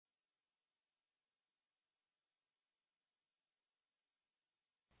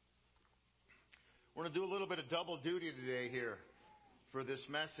We're going to do a little bit of double duty today here for this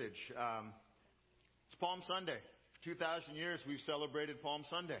message. It's Palm Sunday. For 2,000 years, we've celebrated Palm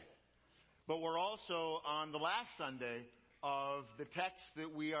Sunday. But we're also on the last Sunday of the text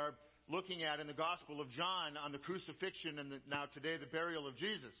that we are looking at in the Gospel of John on the crucifixion and now today the burial of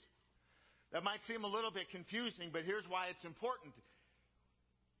Jesus. That might seem a little bit confusing, but here's why it's important.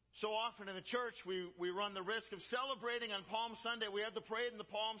 So often in the church, we run the risk of celebrating on Palm Sunday. We have the parade and the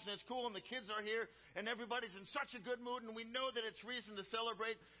palms, and it's cool, and the kids are here, and everybody's in such a good mood, and we know that it's reason to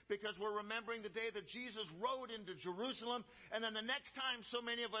celebrate because we're remembering the day that Jesus rode into Jerusalem. And then the next time so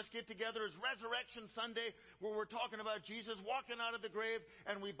many of us get together is Resurrection Sunday, where we're talking about Jesus walking out of the grave,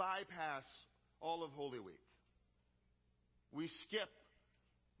 and we bypass all of Holy Week. We skip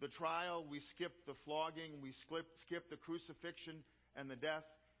the trial, we skip the flogging, we skip the crucifixion and the death.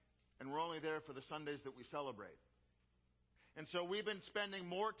 And we're only there for the Sundays that we celebrate. And so we've been spending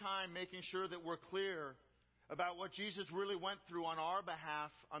more time making sure that we're clear about what Jesus really went through on our behalf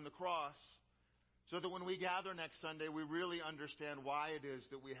on the cross, so that when we gather next Sunday, we really understand why it is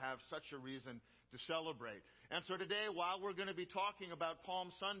that we have such a reason to celebrate. And so today, while we're going to be talking about Palm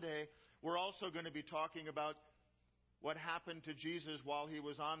Sunday, we're also going to be talking about what happened to Jesus while he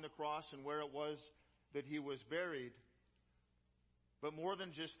was on the cross and where it was that he was buried. But more than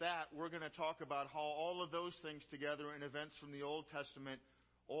just that, we're going to talk about how all of those things together and events from the Old Testament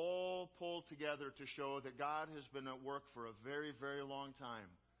all pull together to show that God has been at work for a very, very long time.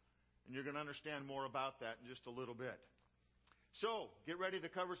 And you're going to understand more about that in just a little bit. So, get ready to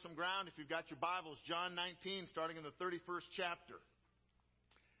cover some ground. If you've got your Bibles, John 19, starting in the 31st chapter.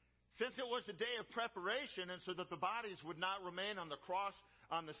 Since it was the day of preparation, and so that the bodies would not remain on the cross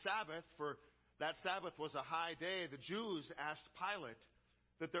on the Sabbath, for that Sabbath was a high day, the Jews asked Pilate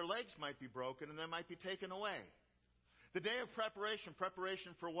that their legs might be broken and they might be taken away. The day of preparation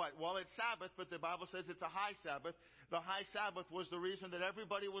for what? Well, it's Sabbath, but the Bible says it's a high Sabbath. The high Sabbath was the reason that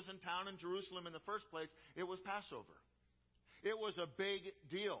everybody was in town in Jerusalem in the first place. It was Passover. It was a big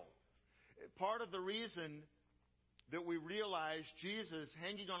deal. Part of the reason that we realize Jesus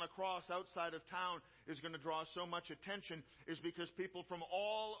hanging on a cross outside of town is going to draw so much attention is because people from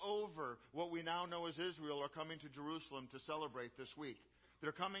all over what we now know as Israel are coming to Jerusalem to celebrate this week.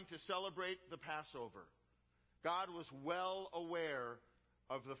 They're coming to celebrate the Passover. God was well aware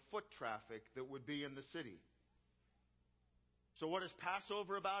of the foot traffic that would be in the city. So what is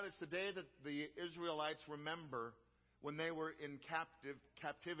Passover about? It's the day that the Israelites remember when they were in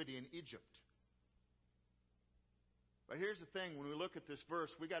captivity in Egypt. But here's the thing, when we look at this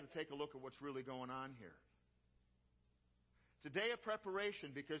verse, we got to take a look at what's really going on here. It's a day of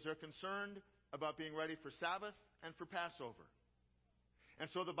preparation because they're concerned about being ready for Sabbath and for Passover. And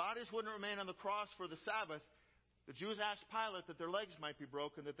so the bodies wouldn't remain on the cross for the Sabbath. The Jews asked Pilate that their legs might be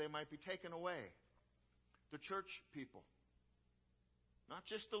broken, that they might be taken away. The church people. Not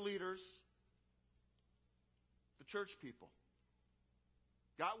just the leaders. The church people.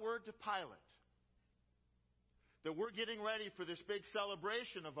 Got word to Pilate that we're getting ready for this big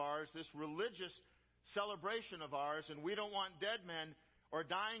celebration of ours, this religious celebration of ours, and we don't want dead men or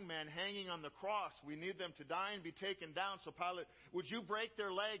dying men hanging on the cross. We need them to die and be taken down. So Pilate, would you break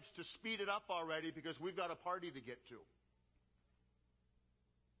their legs to speed it up already because we've got a party to get to?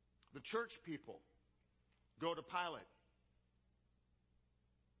 The church people go to Pilate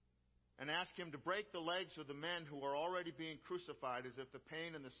and ask him to break the legs of the men who are already being crucified as if the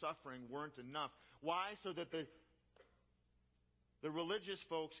pain and the suffering weren't enough. Why? So that the religious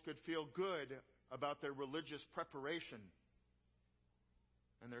folks could feel good about their religious preparation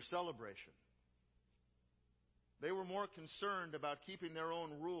and their celebration. They were more concerned about keeping their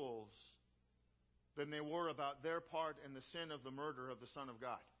own rules than they were about their part in the sin of the murder of the Son of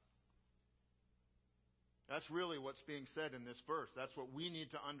God. That's really what's being said in this verse. That's what we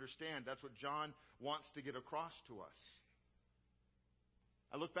need to understand. That's what John wants to get across to us.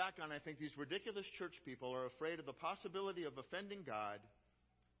 I look back on, I think these ridiculous church people are afraid of the possibility of offending God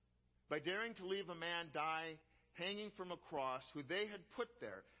by daring to leave a man die hanging from a cross who they had put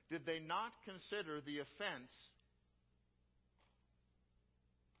there. Did they not consider the offense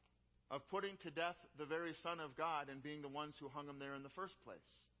of putting to death the very Son of God and being the ones who hung him there in the first place?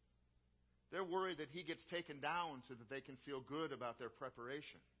 They're worried that he gets taken down so that they can feel good about their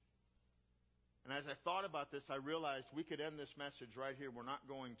preparation. And as I thought about this, I realized we could end this message right here. We're not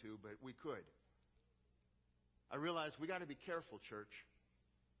going to, but we could. I realized we got to be careful, church.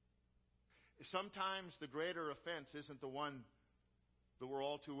 Sometimes the greater offense isn't the one that we're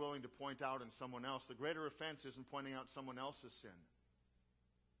all too willing to point out in someone else. The greater offense isn't pointing out someone else's sin.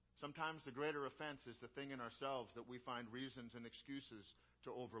 Sometimes the greater offense is the thing in ourselves that we find reasons and excuses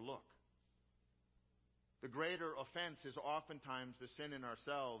to overlook. The greater offense is oftentimes the sin in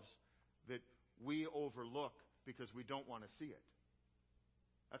ourselves that we overlook because we don't want to see it.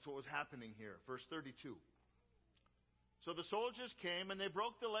 That's what was happening here. Verse 32. So the soldiers came, and they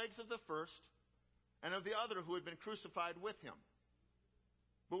broke the legs of the first and of the other who had been crucified with him.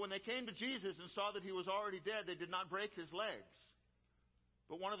 But when they came to Jesus and saw that he was already dead, they did not break his legs.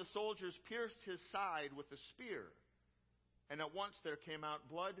 But one of the soldiers pierced his side with a spear, and at once there came out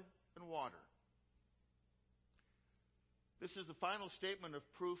blood and water. This is the final statement of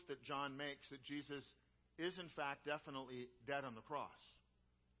proof that John makes that Jesus is in fact definitely dead on the cross.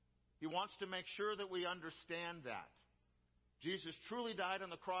 He wants to make sure that we understand that. Jesus truly died on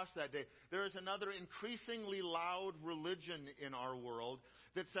the cross that day. There is another increasingly loud religion in our world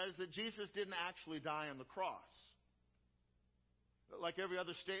that says that Jesus didn't actually die on the cross. Like every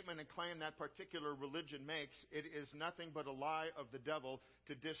other statement and claim that particular religion makes, it is nothing but a lie of the devil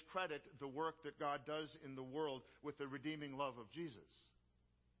to discredit the work that God does in the world with the redeeming love of Jesus.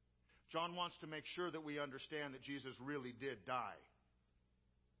 John wants to make sure that we understand that Jesus really did die.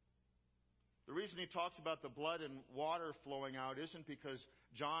 The reason he talks about the blood and water flowing out isn't because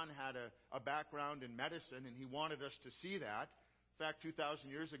John had a background in medicine and he wanted us to see that. In fact, 2,000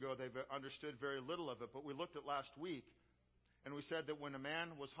 years ago, they've understood very little of it. But we looked at last week, and we said that when a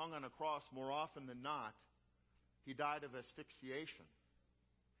man was hung on a cross, more often than not, he died of asphyxiation.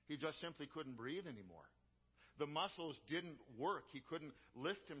 He just simply couldn't breathe anymore. The muscles didn't work. He couldn't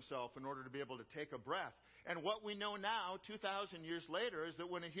lift himself in order to be able to take a breath. And what we know now, 2,000 years later, is that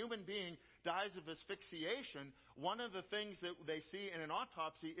when a human being dies of asphyxiation, one of the things that they see in an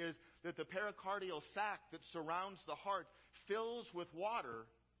autopsy is that the pericardial sac that surrounds the heart fills with water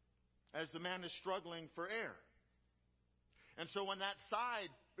as the man is struggling for air. And so when that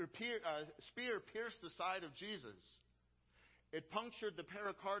spear pierced the side of Jesus, it punctured the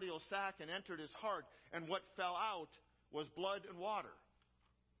pericardial sac and entered his heart, and what fell out was blood and water.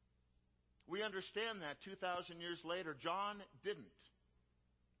 We understand that 2,000 years later. John didn't.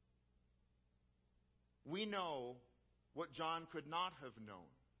 We know what John could not have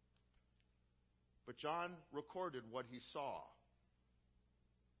known. But John recorded what he saw.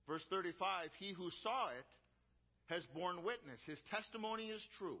 Verse 35, he who saw it has borne witness. His testimony is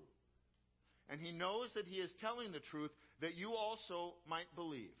true. And he knows that he is telling the truth, that you also might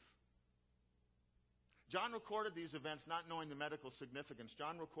believe. John recorded these events not knowing the medical significance.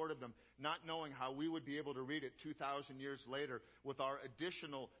 John recorded them not knowing how we would be able to read it 2,000 years later with our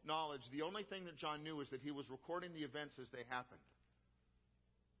additional knowledge. The only thing that John knew is that he was recording the events as they happened.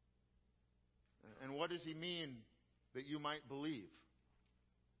 And what does he mean that you might believe?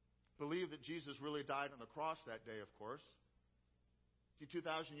 Believe that Jesus really died on the cross that day, of course. See,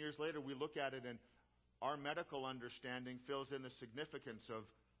 2,000 years later, we look at it and our medical understanding fills in the significance of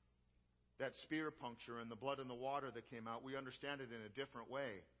that spear puncture and the blood and the water that came out. We understand it in a different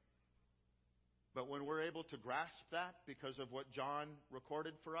way. But when we're able to grasp that because of what John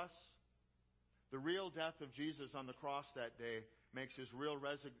recorded for us, the real death of Jesus on the cross that day makes his real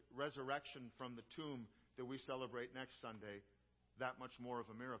resurrection from the tomb that we celebrate next Sunday that much more of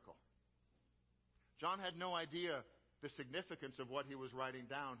a miracle. John had no idea the significance of what he was writing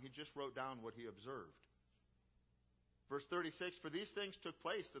down. He just wrote down what he observed. Verse 36, for these things took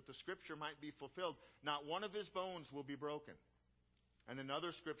place that the scripture might be fulfilled. Not one of his bones will be broken. And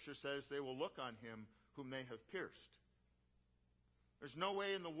another scripture says they will look on him whom they have pierced. There's no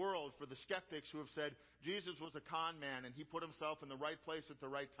way in the world for the skeptics who have said Jesus was a con man and he put himself in the right place at the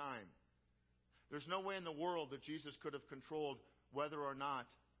right time. There's no way in the world that Jesus could have controlled whether or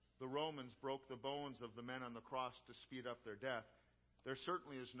not the Romans broke the bones of the men on the cross to speed up their death. There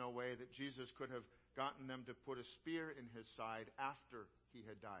certainly is no way that Jesus could have gotten them to put a spear in his side after he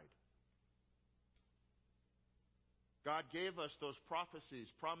had died. God gave us those prophecies,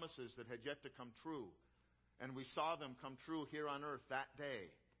 promises that had yet to come true, and we saw them come true here on earth that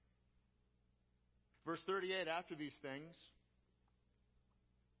day. Verse 38, after these things,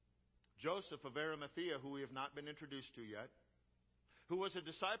 Joseph of Arimathea, who we have not been introduced to yet, who was a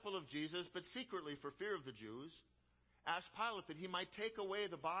disciple of Jesus, but secretly for fear of the Jews, asked Pilate that he might take away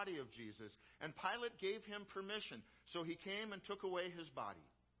the body of Jesus. And Pilate gave him permission. So he came and took away his body.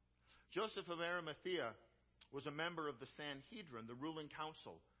 Joseph of Arimathea was a member of the Sanhedrin, the ruling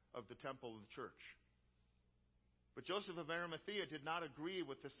council of the temple of the church. But Joseph of Arimathea did not agree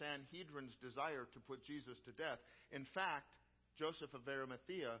with the Sanhedrin's desire to put Jesus to death. In fact, Joseph of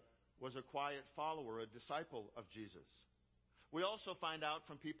Arimathea was a quiet follower, a disciple of Jesus. We also find out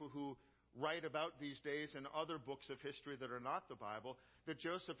from people who write about these days in other books of history that are not the Bible, that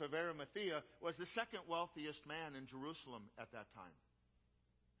Joseph of Arimathea was the second wealthiest man in Jerusalem at that time.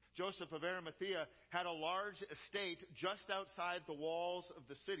 Joseph of Arimathea had a large estate just outside the walls of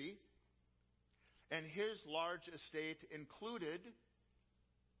the city, and his large estate included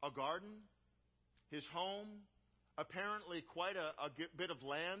a garden, his home, apparently quite a bit of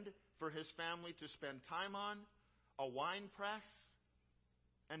land for his family to spend time on, a wine press,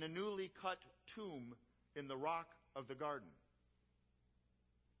 and a newly cut tomb in the rock of the garden.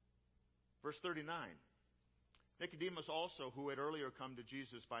 Verse 39. Nicodemus also, who had earlier come to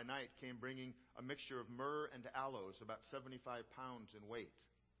Jesus by night, came bringing a mixture of myrrh and aloes, about 75 pounds in weight.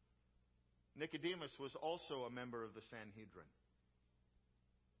 Nicodemus was also a member of the Sanhedrin.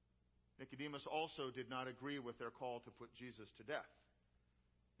 Nicodemus also did not agree with their call to put Jesus to death.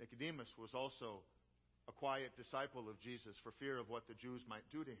 Nicodemus was also a quiet disciple of Jesus for fear of what the Jews might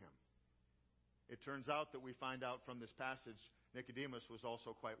do to him. It turns out that we find out from this passage, Nicodemus was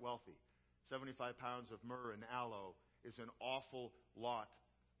also quite wealthy. 75 pounds of myrrh and aloe is an awful lot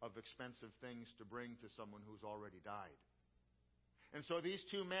of expensive things to bring to someone who's already died. And so these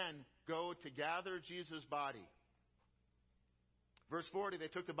two men go to gather Jesus' body. Verse 40, they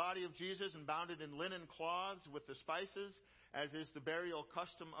took the body of Jesus and bound it in linen cloths with the spices, as is the burial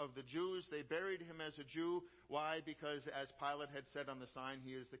custom of the Jews. They buried him as a Jew. Why? Because, as Pilate had said on the sign,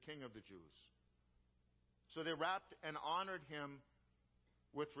 he is the King of the Jews. So they wrapped and honored him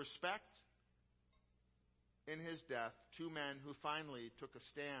with respect in his death, two men who finally took a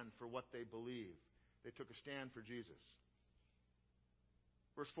stand for what they believe. They took a stand for Jesus.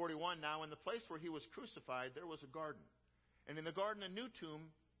 Verse 41, now in the place where he was crucified, there was a garden. And in the garden, a new tomb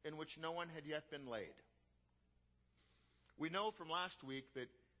in which no one had yet been laid. We know from last week that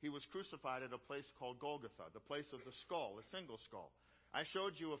he was crucified at a place called Golgotha, the place of the skull, a single skull. I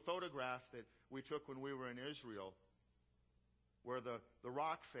showed you a photograph that we took when we were in Israel, where the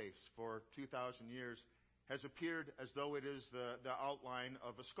rock face for 2,000 years has appeared as though it is the outline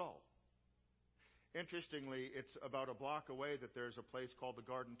of a skull. Interestingly, it's about a block away that there's a place called the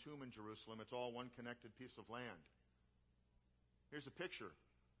Garden Tomb in Jerusalem. It's all one connected piece of land. Here's a picture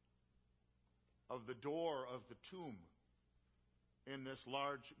of the door of the tomb in this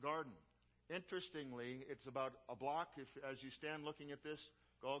large garden. Interestingly, it's about a block. As you stand looking at this,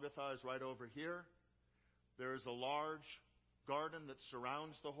 Golgotha is right over here. There is a large garden that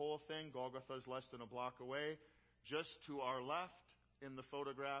surrounds the whole thing. Golgotha is less than a block away. Just to our left in the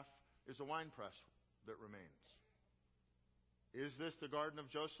photograph is a wine press that remains. Is this the garden of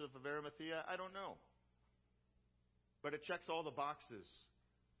Joseph of Arimathea? I don't know. But it checks all the boxes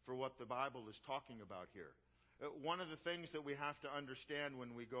for what the Bible is talking about here. One of the things that we have to understand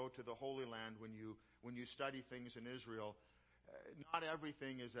when we go to the Holy Land, when you study things in Israel, not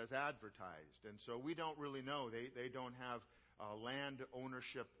everything is as advertised. And so we don't really know. They don't have land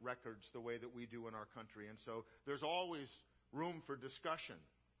ownership records the way that we do in our country. And so there's always room for discussion.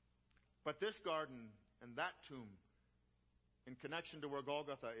 But this garden and that tomb, in connection to where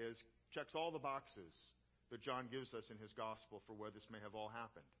Golgotha is, checks all the boxes that John gives us in his gospel for where this may have all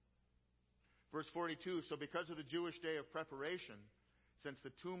happened. Verse 42, so because of the Jewish day of preparation, since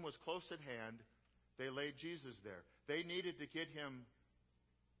the tomb was close at hand, they laid Jesus there. They needed to get him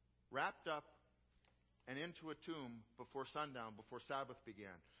wrapped up and into a tomb before sundown, before Sabbath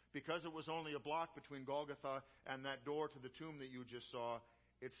began. Because it was only a block between Golgotha and that door to the tomb that you just saw,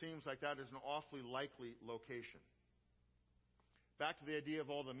 it seems like that is an awfully likely location. Back to the idea of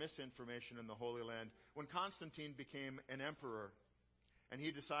all the misinformation in the Holy Land. When Constantine became an emperor and he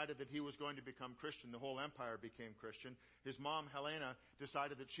decided that he was going to become Christian, the whole empire became Christian. His mom, Helena,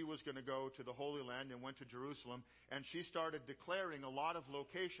 decided that she was going to go to the Holy Land and went to Jerusalem. And she started declaring a lot of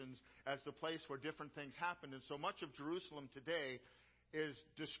locations as the place where different things happened. And so much of Jerusalem today is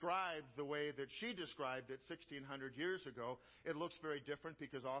described the way that she described it 1,600 years ago. It looks very different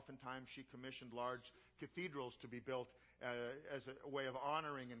because oftentimes she commissioned large cathedrals to be built as a way of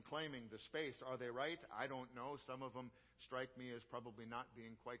honoring and claiming the space. Are they right? I don't know. Some of them strike me as probably not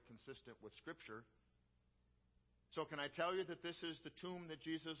being quite consistent with Scripture. So can I tell you that this is the tomb that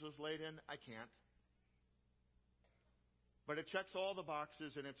Jesus was laid in? I can't. But it checks all the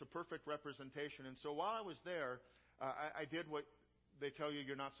boxes, and it's a perfect representation. And so while I was there, I did what they tell you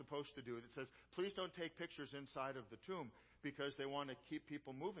you're not supposed to do. It says, please don't take pictures inside of the tomb, because they want to keep people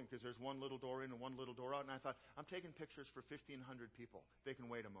moving, because there's one little door in and one little door out. And I thought, I'm taking pictures for 1,500 people. They can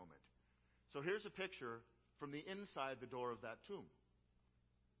wait a moment. So here's a picture from the inside the door of that tomb.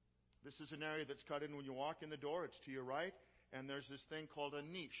 This is an area that's cut in when you walk in the door. It's to your right. And there's this thing called a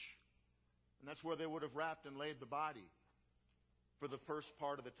niche. And that's where they would have wrapped and laid the body for the first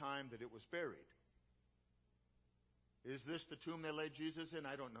part of the time that it was buried. Is this the tomb they laid Jesus in?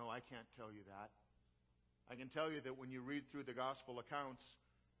 I don't know. I can't tell you that. I can tell you that when you read through the gospel accounts,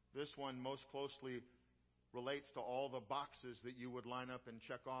 This one most closely relates to all the boxes that you would line up and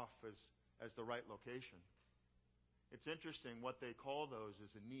check off as the right location. It's interesting, what they call those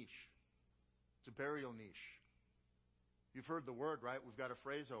is a niche. It's a burial niche. You've heard the word, right? We've got a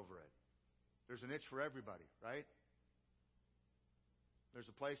phrase over it. There's a niche for everybody, right? There's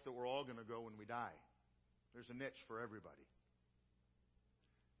a place that we're all going to go when we die. There's a niche for everybody.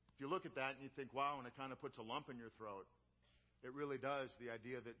 If you look at that and you think, wow, and it kind of puts a lump in your throat, it really does. The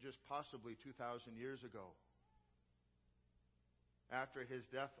idea that just possibly 2,000 years ago, after his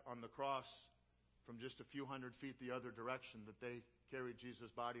death on the cross, from just a few hundred feet the other direction, that they carried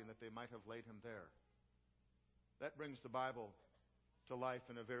Jesus' body and that they might have laid him there. That brings the Bible to life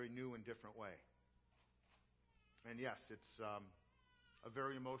in a very new and different way. And yes, it's a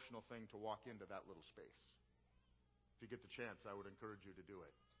very emotional thing to walk into that little space. If you get the chance, I would encourage you to do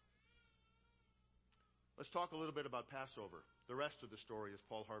it. Let's talk a little bit about Passover. The rest of the story, as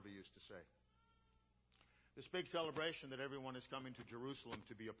Paul Harvey used to say. This big celebration that everyone is coming to Jerusalem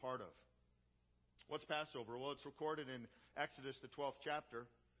to be a part of. What's Passover? Well, it's recorded in Exodus, the 12th chapter.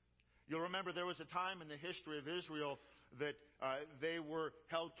 You'll remember there was a time in the history of Israel that they were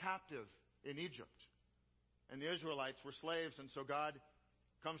held captive in Egypt. And the Israelites were slaves, and so God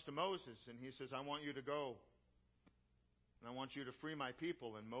comes to Moses and he says, I want you to go. And I want you to free my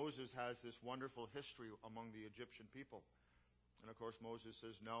people. And Moses has this wonderful history among the Egyptian people. And of course Moses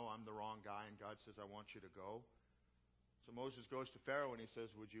says, no, I'm the wrong guy. And God says, I want you to go. So Moses goes to Pharaoh and he says,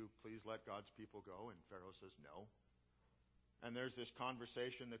 would you please let God's people go? And Pharaoh says, no. And there's this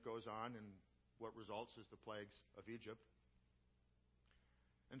conversation that goes on, and what results is the plagues of Egypt.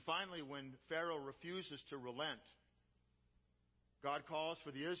 And finally, when Pharaoh refuses to relent, God calls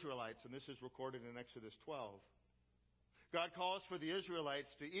for the Israelites, and this is recorded in Exodus 12. God calls for the Israelites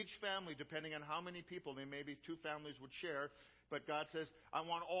to each family, depending on how many people, they maybe two families would share, but God says, I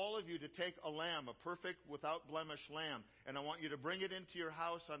want all of you to take a lamb, a perfect, without blemish lamb, and I want you to bring it into your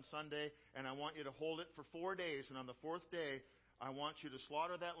house on Sunday, and I want you to hold it for 4 days, and on the 4th day, I want you to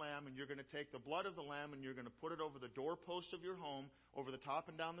slaughter that lamb, and you're going to take the blood of the lamb and you're going to put it over the doorposts of your home, over the top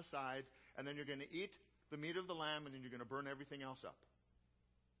and down the sides, and then you're going to eat the meat of the lamb, and then you're going to burn everything else up.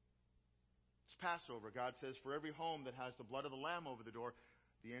 It's Passover. God says, for every home that has the blood of the lamb over the door,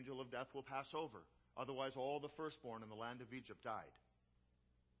 the angel of death will pass over. Otherwise, all the firstborn in the land of Egypt died.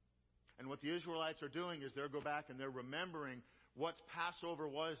 And what the Israelites are doing is they'll go back and they're remembering what Passover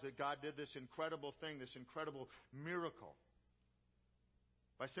was, that God did this incredible thing, this incredible miracle.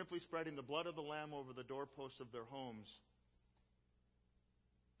 By simply spreading the blood of the lamb over the doorposts of their homes,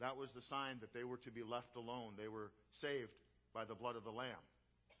 that was the sign that they were to be left alone. They were saved by the blood of the lamb.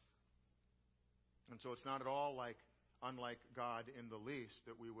 And so it's not at all unlike God in the least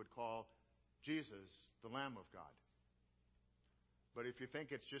that we would call Jesus the Lamb of God. But if you think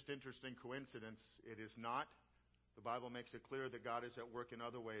it's just interesting coincidence, it is not. The Bible makes it clear that God is at work in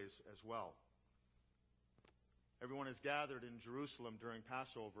other ways as well. Everyone is gathered in Jerusalem during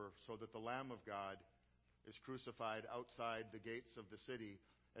Passover so that the Lamb of God is crucified outside the gates of the city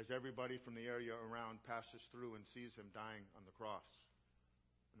as everybody from the area around passes through and sees him dying on the cross.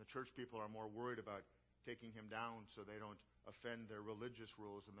 And the church people are more worried about taking him down so they don't offend their religious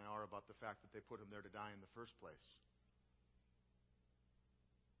rules than they are about the fact that they put him there to die in the first place.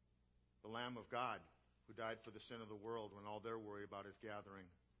 The Lamb of God who died for the sin of the world, when all they're worried about is gathering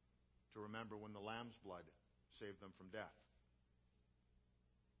to remember when the Lamb's blood saved them from death.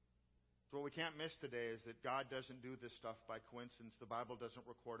 So what we can't miss today is that God doesn't do this stuff by coincidence. The Bible doesn't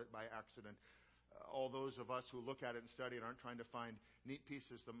record it by accident. All those of us who look at it and study it aren't trying to find neat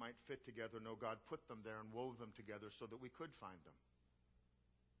pieces that might fit together. No, God put them there and wove them together so that we could find them.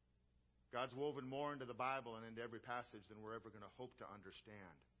 God's woven more into the Bible and into every passage than we're ever going to hope to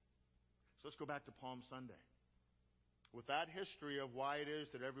understand. So let's go back to Palm Sunday. With that history of why it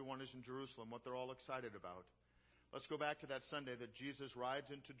is that everyone is in Jerusalem, what they're all excited about, let's go back to that Sunday that Jesus rides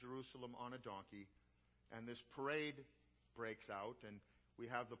into Jerusalem on a donkey, and this parade breaks out, and we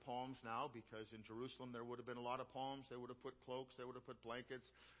have the palms now because in Jerusalem there would have been a lot of palms. They would have put cloaks, they would have put blankets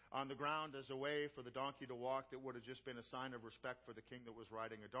on the ground as a way for the donkey to walk. That would have just been a sign of respect for the king that was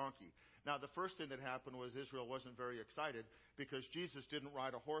riding a donkey. Now the first thing that happened was Israel wasn't very excited because Jesus didn't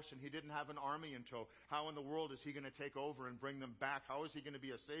ride a horse and he didn't have an army in tow. How in the world is he going to take over and bring them back? How is he going to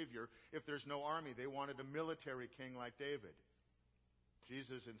be a savior if there's no army? They wanted a military king like David.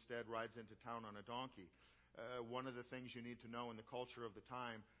 Jesus instead rides into town on a donkey. One of the things you need to know in the culture of the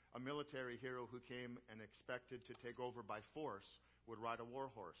time, a military hero who came and expected to take over by force would ride a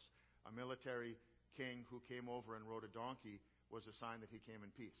war horse. A military king who came over and rode a donkey was a sign that he came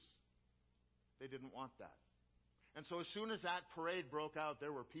in peace. They didn't want that. And so as soon as that parade broke out,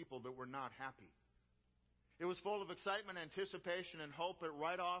 there were people that were not happy. It was full of excitement, anticipation, and hope, but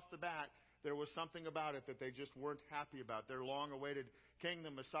right off the bat, there was something about it that they just weren't happy about. Their long-awaited king,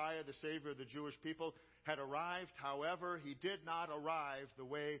 the Messiah, the Savior of the Jewish people, had arrived. However, he did not arrive the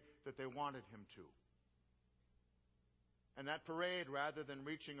way that they wanted him to. And that parade, rather than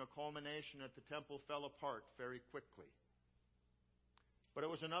reaching a culmination at the temple, fell apart very quickly. But it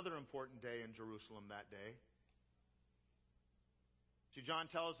was another important day in Jerusalem that day. See, John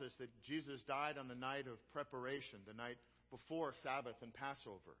tells us that Jesus died on the night of preparation, the night before Sabbath and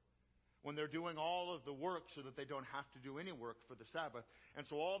Passover, when they're doing all of the work so that they don't have to do any work for the Sabbath. And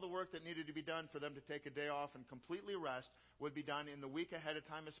so all the work that needed to be done for them to take a day off and completely rest would be done in the week ahead of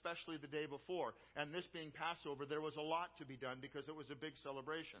time, especially the day before. And this being Passover, there was a lot to be done because it was a big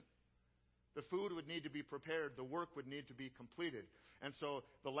celebration. The food would need to be prepared. The work would need to be completed. And so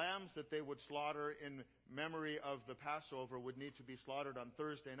the lambs that they would slaughter in memory of the Passover would need to be slaughtered on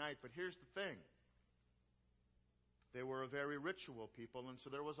Thursday night. But here's the thing. They were a very ritual people, and so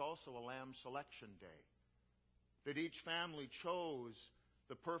there was also a lamb selection day. That each family chose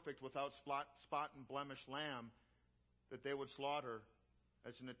the perfect, without spot and blemish lamb that they would slaughter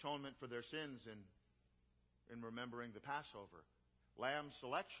as an atonement for their sins in remembering the Passover. Lamb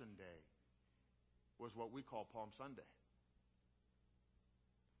selection day was what we call Palm Sunday.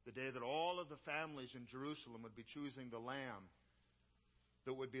 The day that all of the families in Jerusalem would be choosing the lamb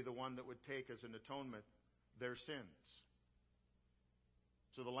that would be the one that would take as an atonement their sins.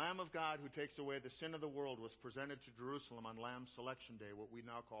 So the Lamb of God who takes away the sin of the world was presented to Jerusalem on Lamb Selection Day, what we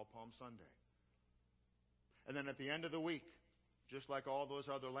now call Palm Sunday. And then at the end of the week, just like all those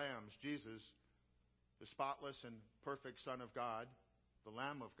other lambs, Jesus, the spotless and perfect Son of God, the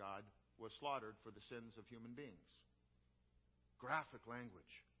Lamb of God, was slaughtered for the sins of human beings. Graphic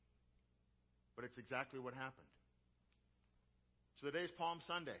language. But it's exactly what happened. So the day's Palm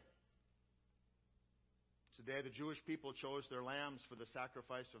Sunday. It's the day the Jewish people chose their lambs for the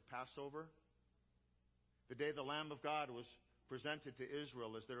sacrifice of Passover. The day the Lamb of God was presented to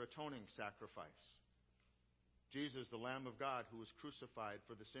Israel as their atoning sacrifice. Jesus, the Lamb of God, who was crucified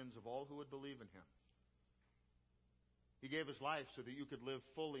for the sins of all who would believe in him. He gave his life so that you could live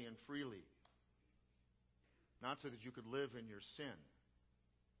fully and freely. Not so that you could live in your sin,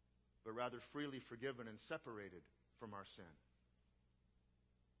 but rather freely forgiven and separated from our sin.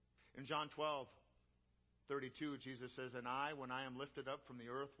 In John 12:32, Jesus says, "And I, when I am lifted up from the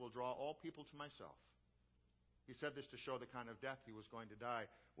earth, will draw all people to myself." He said this to show the kind of death he was going to die.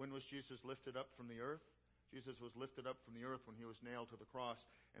 When was Jesus lifted up from the earth? Jesus was lifted up from the earth when he was nailed to the cross,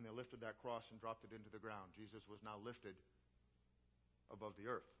 and they lifted that cross and dropped it into the ground. Jesus was now lifted above the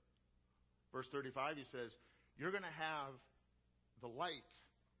earth. Verse 35, he says, "You're going to have the light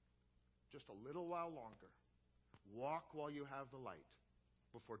just a little while longer. Walk while you have the light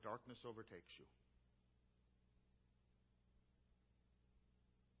before darkness overtakes you."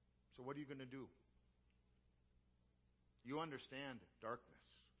 So what are you going to do? You understand darkness.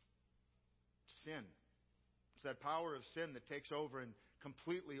 Sin. It's that power of sin that takes over and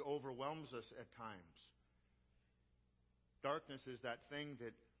completely overwhelms us at times. Darkness is that thing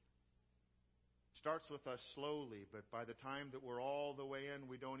that starts with us slowly, but by the time that we're all the way in,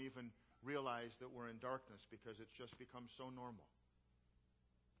 we don't even realize that we're in darkness because it's just become so normal.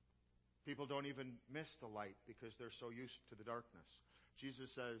 People don't even miss the light because they're so used to the darkness.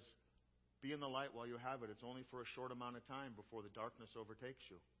 Jesus says, be in the light while you have it. It's only for a short amount of time before the darkness overtakes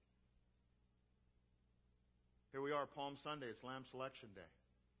you. Here we are, Palm Sunday. It's Lamb Selection Day.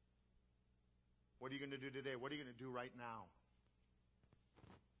 What are you going to do today? What are you going to do right now?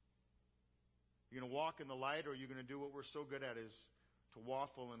 You're going to walk in the light, or are you going to do what we're so good at, is to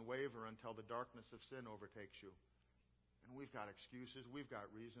waffle and waver until the darkness of sin overtakes you? And we've got excuses. We've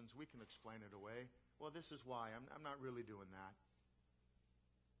got reasons. We can explain it away. Well, this is why. I'm not really doing that.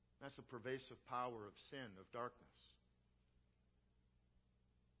 That's the pervasive power of sin, of darkness.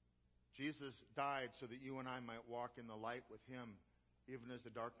 Jesus died so that you and I might walk in the light with him, even as the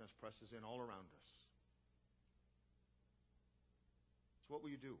darkness presses in all around us. So what will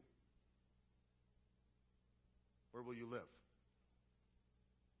you do? Where will you live?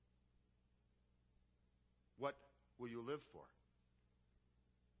 What will you live for?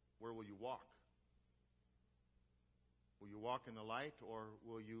 Where will you walk? Will you walk in the light, or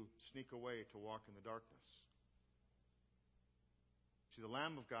will you sneak away to walk in the darkness? See, the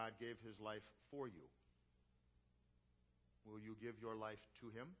Lamb of God gave his life for you. Will you give your life to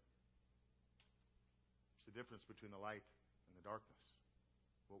him? It's the difference between the light and the darkness.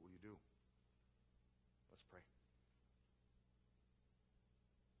 What will you do? Let's pray.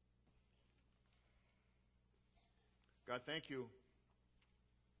 God, thank you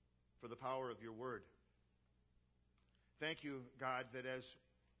for the power of your word. Thank you, God, that as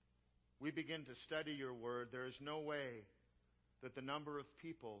we begin to study your word, there is no way that the number of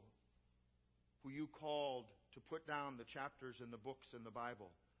people who you called to put down the chapters and the books in the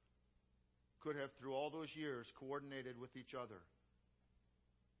Bible could have, through all those years, coordinated with each other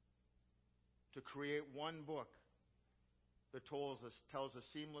to create one book that tells a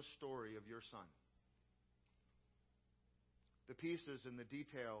seamless story of your Son. The pieces and the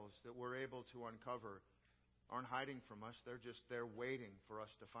details that we're able to uncover aren't hiding from us. They're waiting for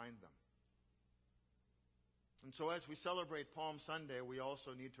us to find them. And so as we celebrate Palm Sunday, we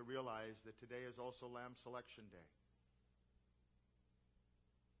also need to realize that today is also Lamb Selection Day.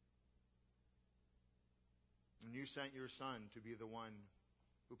 And you sent your Son to be the one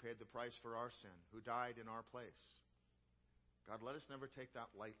who paid the price for our sin, who died in our place. God, let us never take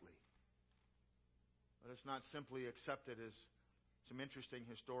that lightly. Let us not simply accept it as some interesting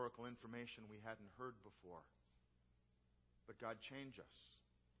historical information we hadn't heard before. But God, change us.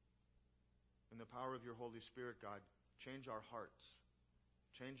 In the power of your Holy Spirit, God, change our hearts.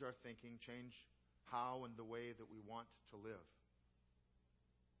 Change our thinking. Change how and the way that we want to live.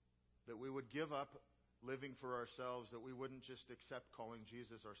 That we would give up living for ourselves, that we wouldn't just accept calling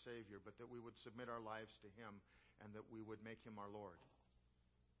Jesus our Savior, but that we would submit our lives to Him and that we would make Him our Lord.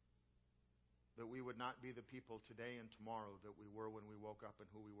 That we would not be the people today and tomorrow that we were when we woke up and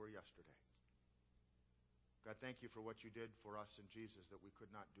who we were yesterday. God, thank you for what you did for us in Jesus that we could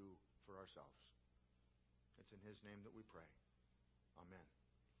not do for ourselves. It's in His name that we pray. Amen.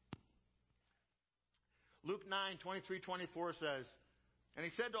 Luke 9:23-24 says, "And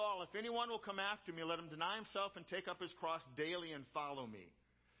He said to all, if anyone will come after me, let him deny himself and take up his cross daily and follow me.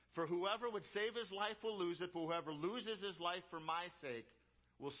 For whoever would save his life will lose it, but whoever loses his life for my sake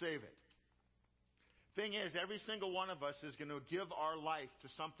will save it." Thing is, every single one of us is going to give our life to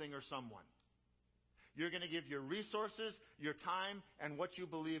something or someone. You're going to give your resources, your time, and what you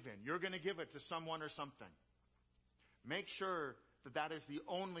believe in. You're going to give it to someone or something. Make sure that that is the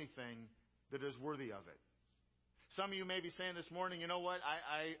only thing that is worthy of it. Some of you may be saying this morning, you know what,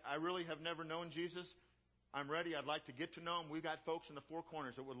 I really have never known Jesus. I'm ready. I'd like to get to know Him. We've got folks in the four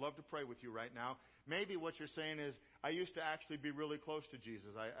corners that would love to pray with you right now. Maybe what you're saying is, I used to actually be really close to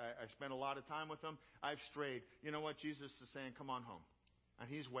Jesus. I spent a lot of time with Him. I've strayed. You know what? Jesus is saying, come on home. And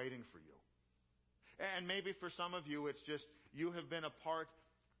He's waiting for you. And maybe for some of you, it's just you have been a part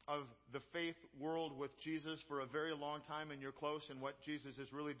of the faith world with Jesus for a very long time and you're close, and what Jesus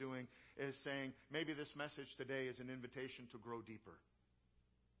is really doing is saying, maybe this message today is an invitation to grow deeper.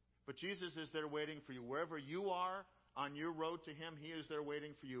 But Jesus is there waiting for you. Wherever you are on your road to Him, He is there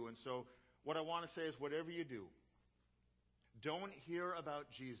waiting for you. And so what I want to say is, whatever you do, don't hear about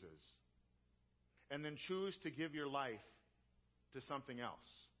Jesus and then choose to give your life to something else.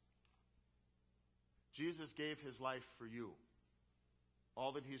 Jesus gave His life for you.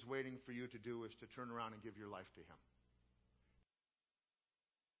 All that He's waiting for you to do is to turn around and give your life to Him.